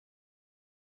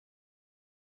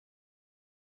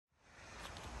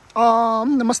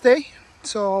Namaste.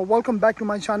 So welcome back to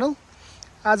my channel.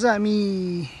 आज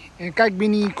हामी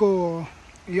कागबेनी को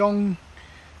यङ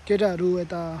केटाहरु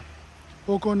यता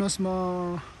पोकोनसमा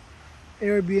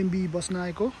Airbnb बस्न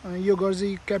आएको. यो घर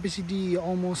चाहिँ capacity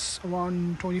almost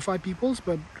around 25 people,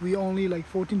 but we only like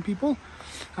 14 people.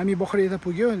 हामी भर्खर यता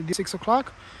पुग्यो 6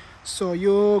 o'clock. So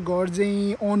यो घर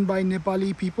चाहिँ owned by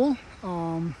Nepali people.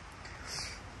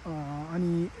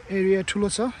 अनि area ठुलो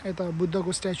छ. यता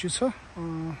बुद्धको statue छ.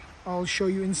 I'll show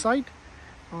you inside.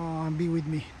 Be with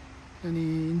me and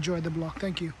enjoy the vlog.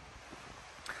 Thank you.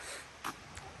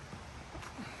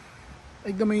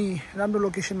 एकदमै राम्रो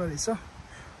लोकेसनमा रहेछ.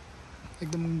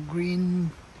 एकदम ग्रीन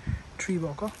ट्री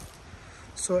भएको.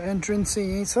 So entrance चाहिँ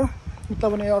यही छ. उता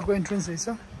पनि अर्को entrance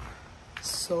रहेछ.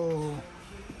 So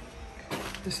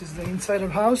this is the inside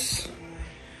of house.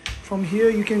 From here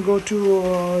you can go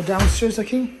to downstairs, I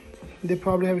think. They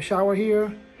probably have a shower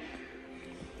here.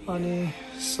 And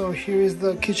so here is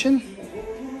the kitchen.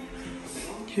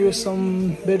 Here's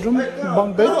some bedroom,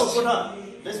 bunk beds.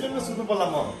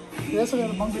 Yes, I got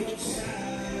a bunk bed.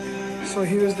 So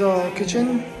here's the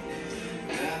kitchen.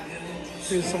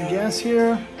 There's some gas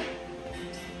here.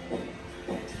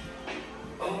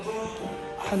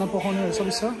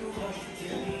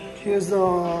 Here's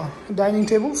the dining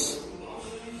tables.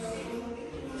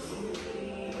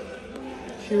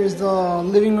 Here is the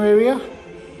living area.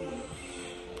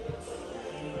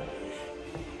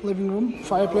 Living room,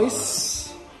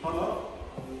 fireplace.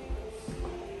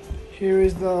 Here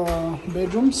is the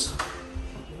bedrooms.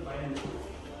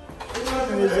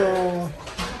 Here is the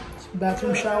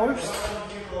bathroom showers.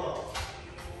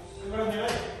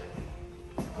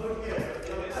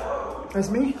 That's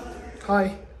me.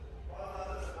 Hi.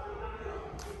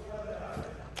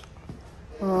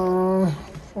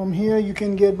 From here you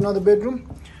can get another bedroom.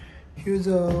 Here's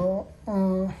a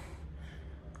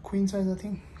queen size, I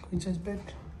think, queen size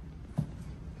bed.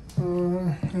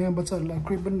 यहाँ बच्चाहरुलाई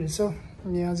crib पनि रहेछ.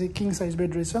 यहाँ चाहिँ king size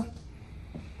bed रहेछ.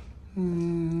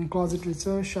 Closet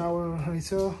रहेछ, shower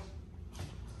रहेछ.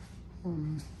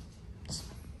 It's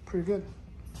pretty good.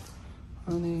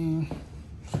 अनि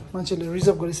मान्छेले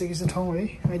रिजर्भ गरिसकेको छ ठाउँ है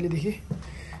अहिलेदेखि.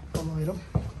 अब हेरौँ.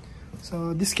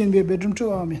 So this can be a bedroom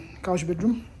too. I mean couch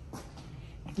bedroom.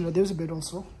 There's a bed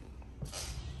also.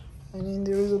 And then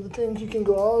there is other things you can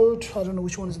go out. I don't know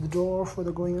which one is the door for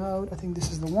the going out. I think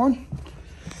this is the one.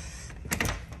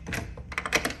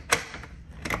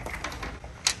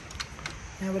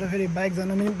 Yeah, but फेरि bag जान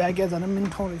पनि bag या जान पनि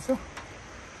ठाउँ रहेछ.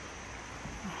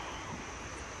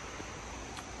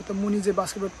 The मुनि चाहिँ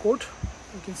basketball court.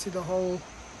 You can see the whole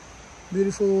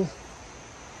beautiful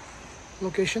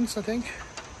locations, I think.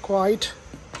 Quiet,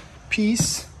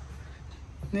 peace,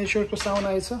 nature ko sound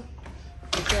आएछ.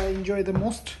 Which I enjoy the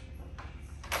most.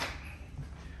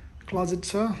 Closet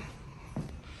sir.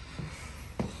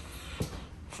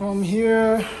 From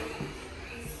here,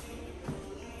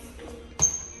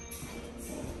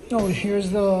 oh,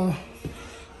 here's the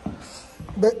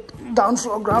ground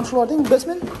floor, I think,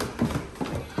 basement.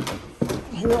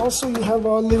 Here also you have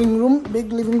a living room,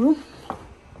 big living room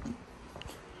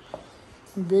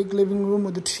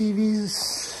with the TVs.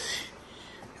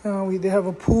 They have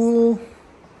a pool.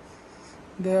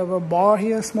 They have a bar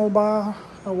here, small bar,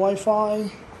 a Wi-Fi.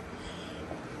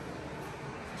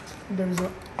 This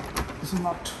is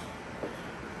not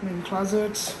main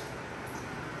closets.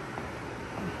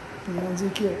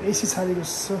 AC छाडेको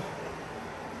छ.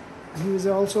 Here is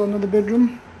also another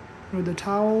bedroom with the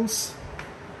towels,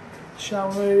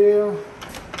 shower area.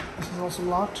 This is also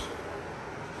locked.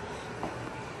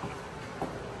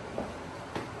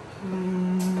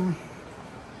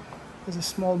 There's a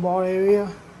small bar area.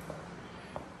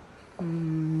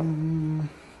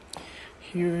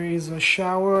 Here is a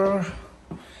shower.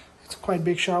 It's a quite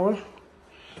big shower.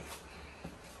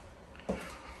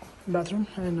 Bathroom.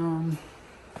 And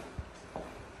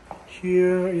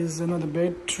here is another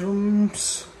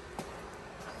bedrooms.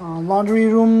 Laundry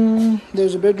room.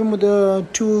 There's a bedroom with a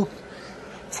 2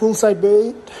 full-size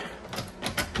bed.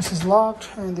 This is locked,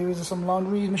 and there is some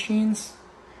laundry machines.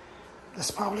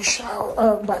 That's probably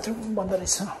shower, bathroom.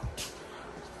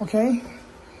 Okay,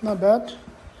 not bad.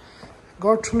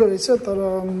 Got ठुलो रहेछ तर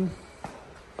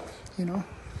you know.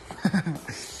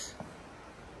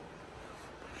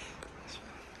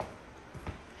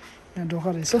 यहाँ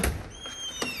ढोका रहेछ.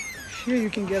 Here you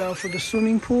can get out for the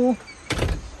swimming pool.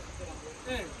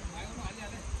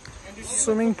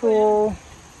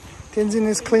 Tenzin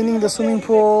is cleaning the swimming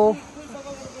pool.